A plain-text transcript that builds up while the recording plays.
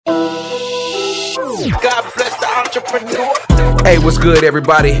God bless the entrepreneur. Hey, what's good,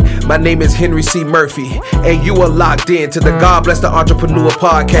 everybody? My name is Henry C. Murphy, and you are locked in to the God Bless the Entrepreneur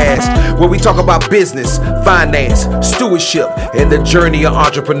podcast, where we talk about business, finance, stewardship, and the journey of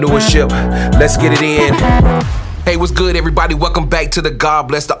entrepreneurship. Let's get it in. Hey, what's good, everybody? Welcome back to the God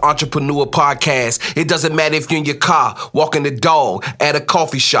Bless the Entrepreneur podcast. It doesn't matter if you're in your car, walking the dog, at a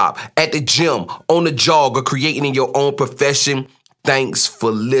coffee shop, at the gym, on the jog, or creating in your own profession. Thanks for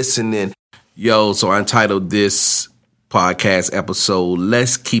listening. Yo, so I entitled this podcast episode,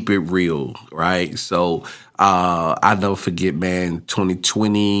 Let's Keep It Real, right? So I'll never forget, man,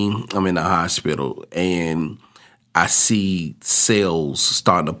 2020, I'm in the hospital, and I see sales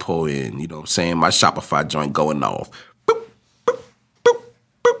starting to pour in, you know what I'm saying? My Shopify joint going off. Boop, boop, boop,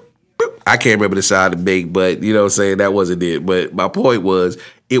 boop, boop. I can't remember the sound of big, but you know what I'm saying? That wasn't it. But my point was,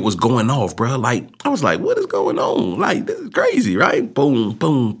 it was going off, bro. Like, I was like, what is going on? Like, this is crazy, right? Boom,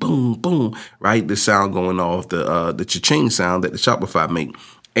 boom, boom, boom, right? The sound going off, the cha-ching sound that the Shopify make.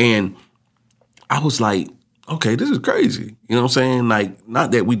 And I was like, okay, this is crazy. You know what I'm saying? Like,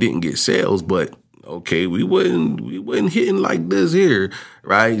 not that we didn't get sales, but okay, we wasn't hitting like this here,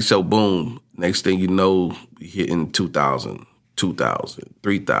 right? So boom, next thing you know, we hitting 2,000, 2,000,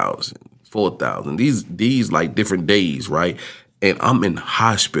 3,000, 4,000. These like different days, right? And I'm in the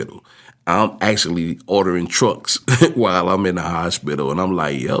hospital. I'm actually ordering trucks while I'm in the hospital, and I'm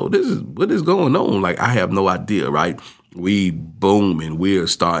like, yo, what is going on? Like, I have no idea, right? We booming, we're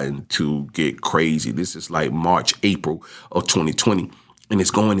starting to get crazy. This is like March, April of 2020. And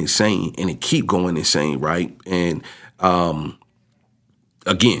it's going insane, and it keep going insane, right? And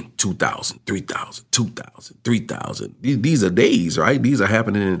again, 2,000, 3,000, 2,000, 3,000. These are days, right? These are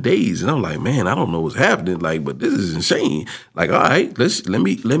happening in days, and I'm like, man, I don't know what's happening, like, but this is insane. Like, all right, let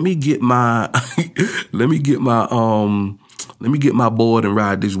me get my let me get my board and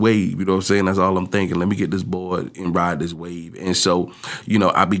ride this wave. You know what I'm saying? That's all I'm thinking. Let me get this board and ride this wave. And so, you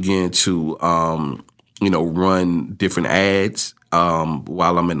know, I began to run different ads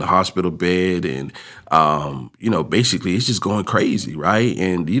while I'm in the hospital bed, and basically it's just going crazy, right?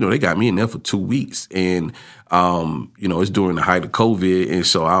 And they got me in there for 2 weeks, and it's during the height of COVID, and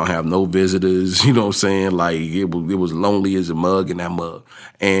so I don't have no visitors. You know what I'm saying? Like, it was lonely as a mug in that mug,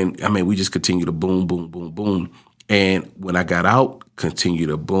 and I mean, we just continue to boom, boom, boom, boom. And when I got out, continue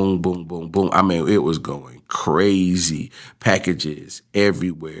to boom, boom, boom, boom. I mean, it was going crazy. Packages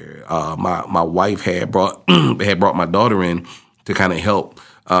everywhere. My wife had brought my daughter in to kind of help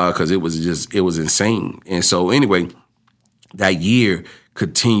because it was insane. And so anyway, that year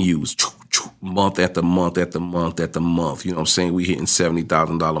continues month after month after month after month. You know what I'm saying? We hitting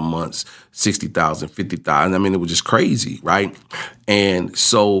 $70,000 months, 60,000, 50,000. I mean, it was just crazy, right? And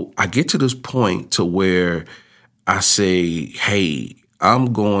so I get to this point to where I say, hey,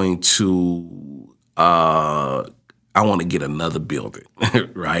 I'm going to, I want to get another building,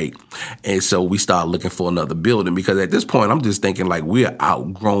 right? And so we start looking for another building, because at this point, I'm just thinking like, we're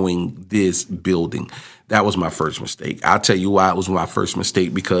outgrowing this building. That was my first mistake. I'll tell you why it was my first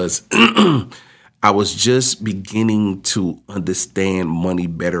mistake, because I was just beginning to understand money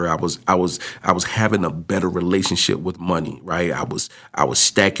better. I was having a better relationship with money, right? I was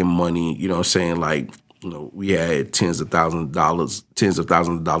stacking money, you know what I'm saying? Like, we had tens of thousands of dollars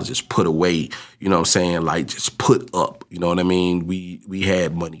just put away, you know what I'm saying? Like, just put up, you know what I mean? We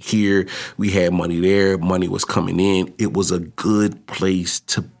had money here, we had money there, money was coming in. It was a good place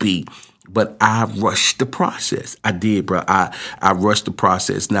to be. But I rushed the process. I did, bro. I rushed the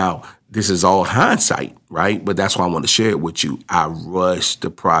process. Now, this is all hindsight, right? But that's why I want to share it with you. I rushed the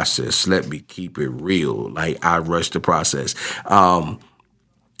process. Let me keep it real. Like, I rushed the process.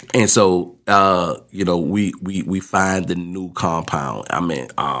 And so, we find the new compound. I mean,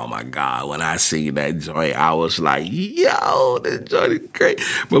 oh my God, when I see that joint, I was like, yo, this joint is great.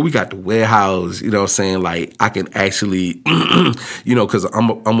 But we got the warehouse, you know what I'm saying? Like, I can actually, because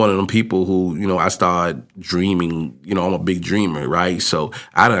I'm one of them people who, I started dreaming, I'm a big dreamer, right? So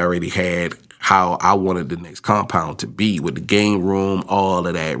I already had how I wanted the next compound to be, with the game room, all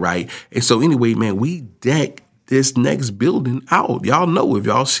of that, right? And so anyway, man, we decked this next building out. Y'all know, if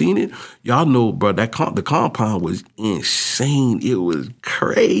y'all seen it, y'all know, bro, the compound was insane. It was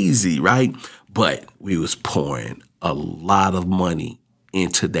crazy, right? But we was pouring a lot of money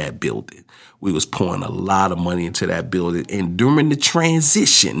into that building. We was pouring a lot of money into that building. And during the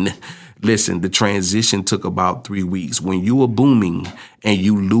transition, Listen, the transition took about 3 weeks. When you are booming and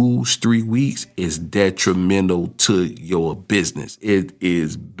you lose 3 weeks, it's detrimental to your business. It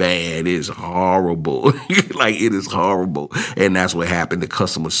is bad. It's horrible. Like, it is horrible. And that's what happened. The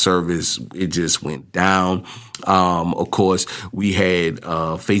customer service, it just went down. Of course, we had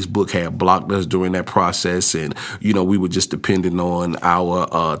Facebook had blocked us during that process, and we were just depending on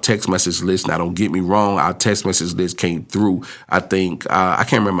our text message list. Now, don't get me wrong, our text message list came through. I think I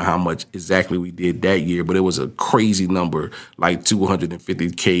can't remember how much exactly we did that year, but it was a crazy number, like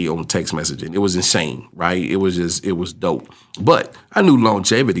 250K on text messaging. It was insane, right? It was dope. But I knew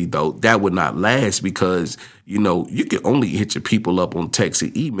longevity, though, that would not last because you can only hit your people up on text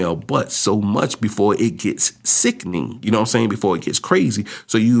and email, but so much before it gets sickening, before it gets crazy.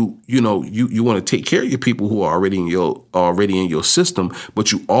 So you want to take care of your people who are already in your system,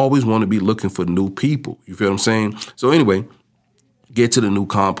 but you always want to be looking for new people. You feel what I'm saying? So anyway, get to the new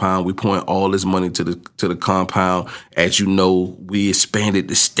compound. We pouring all this money to the compound. As you know, we expanded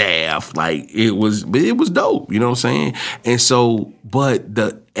the staff. Like, it was dope. You know what I'm saying? And so, but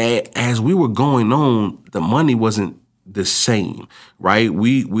as we were going on, the money wasn't the same, right?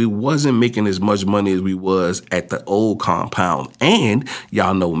 We wasn't making as much money as we was at the old compound. And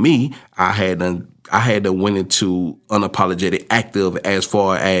y'all know me, I had to went into unapologetic active as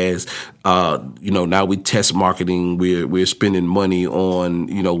far as, now we test marketing. We're spending money on,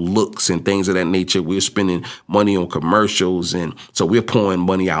 looks and things of that nature. We're spending money on commercials. And so we're pouring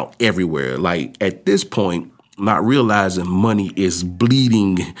money out everywhere. Like, at this point, not realizing money is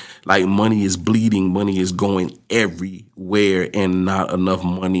bleeding, money is going everywhere, and not enough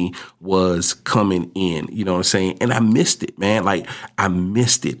money was coming in. You know what I'm saying? And I missed it, man. Like, I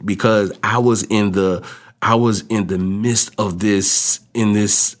missed it because I was in the midst of this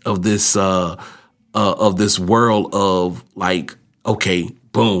world of, like, okay,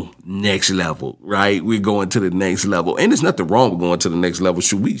 boom, next level, right? We're going to the next level. And there's nothing wrong with going to the next level.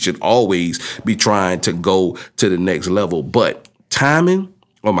 We should always be trying to go to the next level. But timing,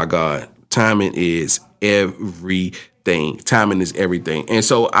 oh my God, timing is everything. Timing is everything. And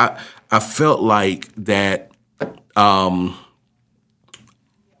so I felt like that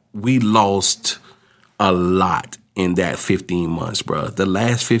we lost a lot in that 15 months, bro. The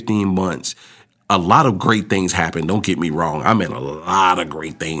last 15 months, a lot of great things happened. Don't get me wrong. I mean, a lot of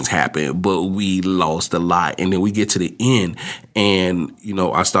great things happened, but we lost a lot. And then we get to the end and,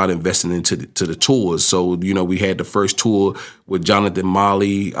 I started investing into the tours. So, we had the first tour with Jonathan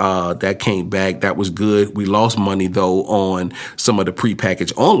Molly. That came back. That was good. We lost money, though, on some of the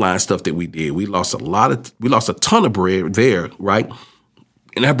prepackaged online stuff that we did. We lost a ton of bread there, right?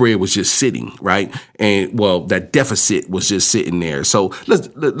 And that bread was just sitting, right? And that deficit was just sitting there. So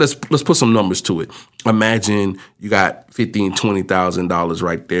let's put some numbers to it. Imagine you got $15,000, $20,000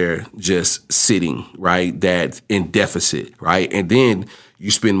 right there just sitting, right? That's in deficit, right? And then you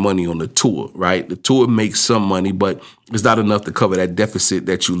spend money on the tour, right? The tour makes some money, but it's not enough to cover that deficit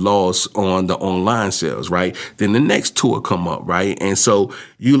that you lost on the online sales, right? Then the next tour come up, right? And so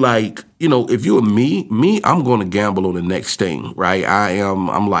you if you're me, I'm going to gamble on the next thing, right?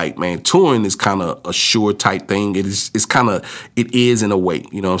 I'm like, man, touring is kind of a sure type thing. It is in a way,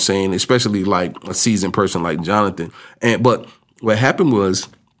 you know what I'm saying? Especially like a seasoned person like Jonathan. But what happened was,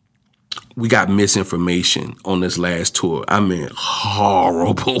 we got misinformation on this last tour. I mean,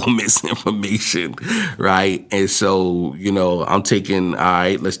 horrible misinformation, right? And so, I'm taking, all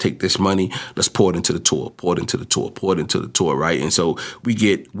right, let's take this money, let's pour it into the tour, right? And so we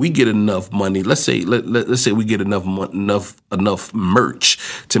get enough money. Let's say we get enough merch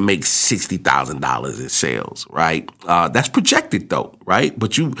to make $60,000 in sales, right? That's projected though, right?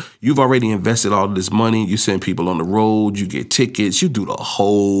 But you've already invested all of this money. You send people on the road, you get tickets, you do the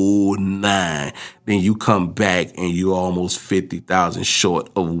whole nine. Then you come back and you're almost 50,000 short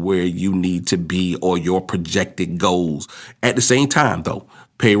of where you need to be or your projected goals. At the same time, though,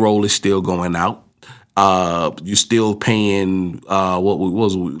 payroll is still going out. You're still paying,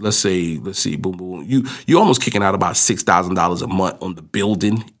 let's see, boom, boom. You almost kicking out about $6,000 a month on the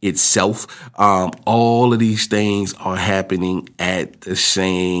building itself. All of these things are happening at the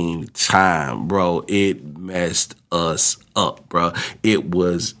same time, bro. It messed us up, bro. It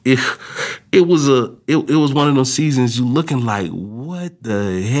was one of those seasons you looking like, what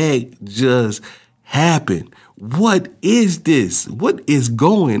the heck just happened? What is this? What is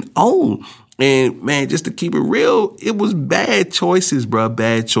going on? And man, just to keep it real, it was bad choices, bro.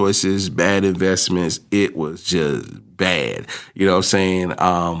 Bad choices, bad investments. It was just bad. You know what I'm saying?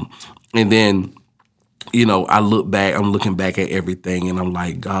 And then, I'm looking back at everything and I'm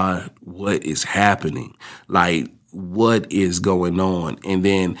like, God, what is happening? Like, what is going on? And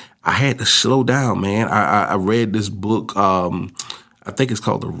then I had to slow down, man. I read this book, I think it's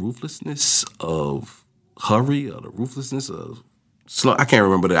called The Ruthlessness of Hurry, or The Ruthlessness of Slow. I can't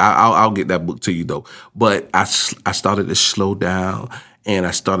remember that. I'll get that book to you though. But I started to slow down, and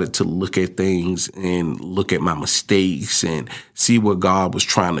I started to look at things and look at my mistakes and see what God was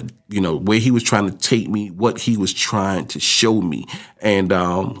trying to, where he was trying to take me, what he was trying to show me. And,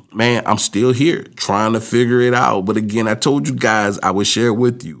 man, I'm still here trying to figure it out. But again, I told you guys I would share it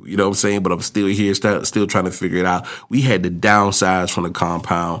with you, you know what I'm saying? But I'm still here, still trying to figure it out. We had to downsize from the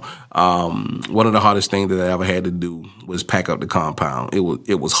compound. One of the hardest things that I ever had to do was pack up the compound. It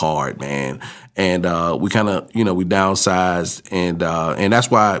was hard, man. And, we kind of, we downsized, and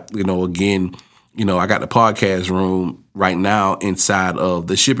that's why, again, I got the podcast room right now inside of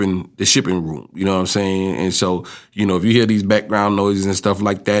the shipping room, you know what I'm saying? And so, if you hear these background noises and stuff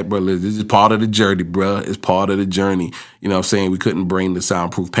like that, bro, this is part of the journey, bro. It's part of the journey. You know what I'm saying? We couldn't bring the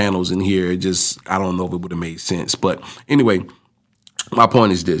soundproof panels in here. It just, I don't know if it would have made sense. But anyway, my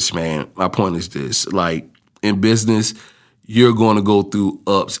point is this, man. My point is this. Like, in business, you're going to go through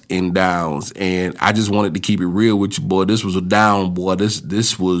ups and downs. And I just wanted to keep it real with you, boy. This was a down, boy.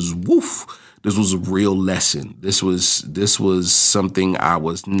 This was woof. This was a real lesson. This was something I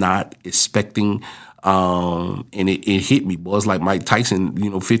was not expecting. And it hit me, boy. It's like Mike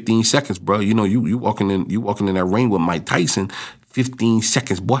Tyson, 15 seconds, bro. You walking in that ring with Mike Tyson, 15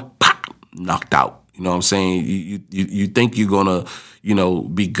 seconds, boy, pop, knocked out. You know what I'm saying? You think you're gonna,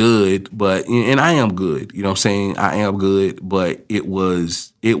 be good, but, and I am good. You know what I'm saying? I am good, but it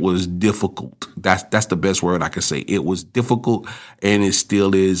was difficult. That's the best word I could say. It was difficult, and it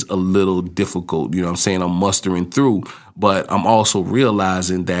still is a little difficult. You know what I'm saying? I'm mustering through, but I'm also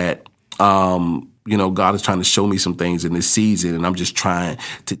realizing that, God is trying to show me some things in this season, and I'm just trying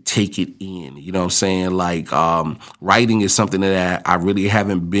to take it in. You know what I'm saying? Like, writing is something that I really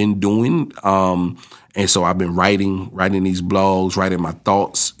haven't been doing. And so I've been writing these blogs, writing my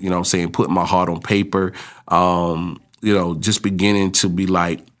thoughts, you know what I'm saying, putting my heart on paper, just beginning to be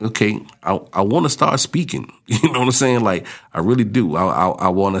like, okay, I want to start speaking. You know what I'm saying? Like, I really do. I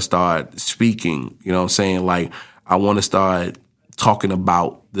want to start speaking. You know what I'm saying? Like, I want to start talking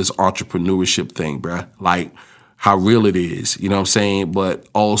about this entrepreneurship thing, bruh. Like, how real it is, you know what I'm saying? But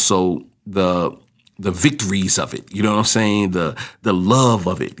also the victories of it, you know what I'm saying? The love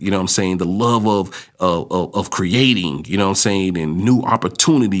of it, you know what I'm saying? The love of creating, you know what I'm saying? And new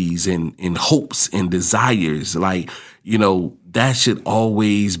opportunities and hopes and desires. Like, that should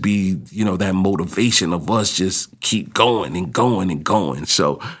always be, that motivation of us just keep going and going and going.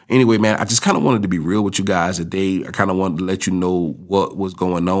 So anyway, man, I just kind of wanted to be real with you guys today. I kind of wanted to let you know what was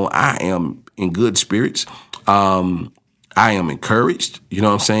going on. I am in good spirits. I am encouraged, you know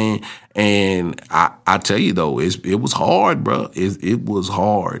what I'm saying? And I tell you though, it was hard, bro. It was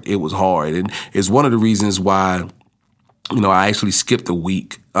hard. It was hard. And it's one of the reasons why, I actually skipped a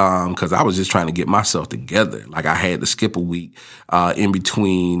week, cause I was just trying to get myself together. Like, I had to skip a week, in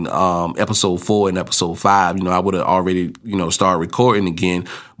between, episode 4 and episode 5. I would have already, started recording again,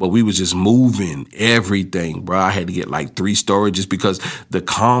 but we was just moving everything, bro. I had to get like 3 storages because the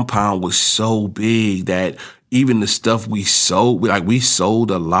compound was so big that even the stuff we sold, we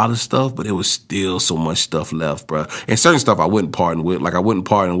sold a lot of stuff, but there was still so much stuff left, bro. And certain stuff I wouldn't partner with. Like, I wouldn't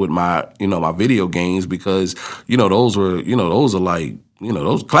partner with my, my video games because, those are like,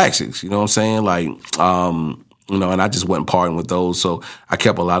 those classics, you know what I'm saying? Like, and I just wasn't partnering with those. So I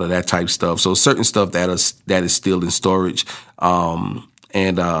kept a lot of that type stuff. So certain stuff that is still in storage.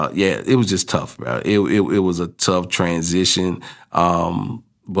 It was just tough, bro. It was a tough transition.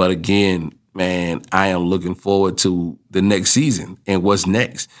 But again, man, I am looking forward to the next season and what's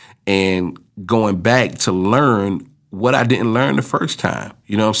next, and going back to learn what I didn't learn the first time.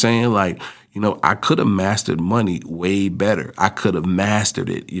 You know what I'm saying? Like, I could have mastered money way better. I could have mastered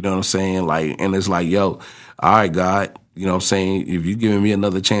it. You know what I'm saying? Like, and it's like, yo, all right, God, you know what I'm saying? If you're giving me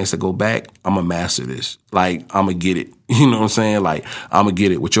another chance to go back, I'm going to master this. Like, I'm going to get it. You know what I'm saying? Like, I'm going to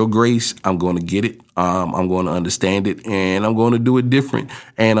get it. With your grace, I'm going to get it. I'm going to understand it, and I'm going to do it different.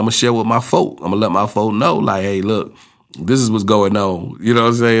 And I'm going to share with my folk. I'm going to let my folk know, like, hey, look, this is what's going on. You know what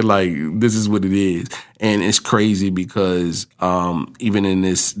I'm saying? Like, this is what it is. And it's crazy because even in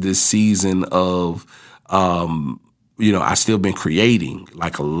this season of, I still been creating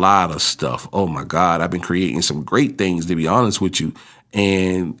like a lot of stuff. Oh my God, I've been creating some great things, to be honest with you.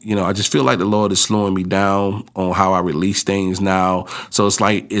 And, I just feel like the Lord is slowing me down on how I release things now. So it's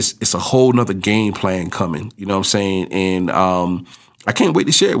like, it's a whole nother game plan coming, you know what I'm saying? And, I can't wait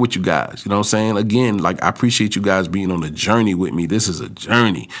to share it with you guys. You know what I'm saying? Again, like, I appreciate you guys being on the journey with me. This is a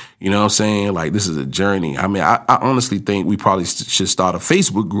journey. You know what I'm saying? Like, this is a journey. I mean, I honestly think we probably should start a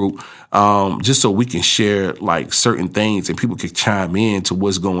Facebook group just so we can share, like, certain things and people can chime in to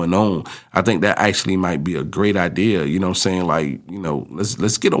what's going on. I think that actually might be a great idea. You know what I'm saying? Like, you know,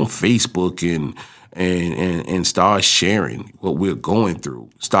 let's get on Facebook and start sharing what we're going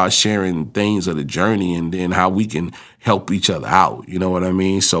through. Start sharing things of the journey and then how we can help each other out. You know what I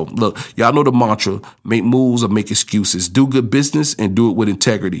mean? So look, y'all know the mantra: make moves or make excuses. Do good business and do it with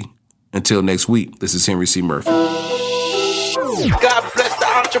integrity. Until next week, this is Henry C. Murphy. God bless the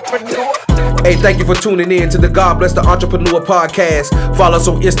entrepreneur. Hey, thank you for tuning in to the God Bless the Entrepreneur podcast. Follow us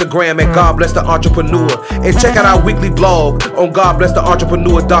on Instagram at God Bless the Entrepreneur. And check out our weekly blog on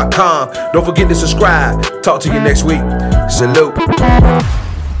GodBlessTheEntrepreneur.com. Don't forget to subscribe. Talk to you next week. Salute.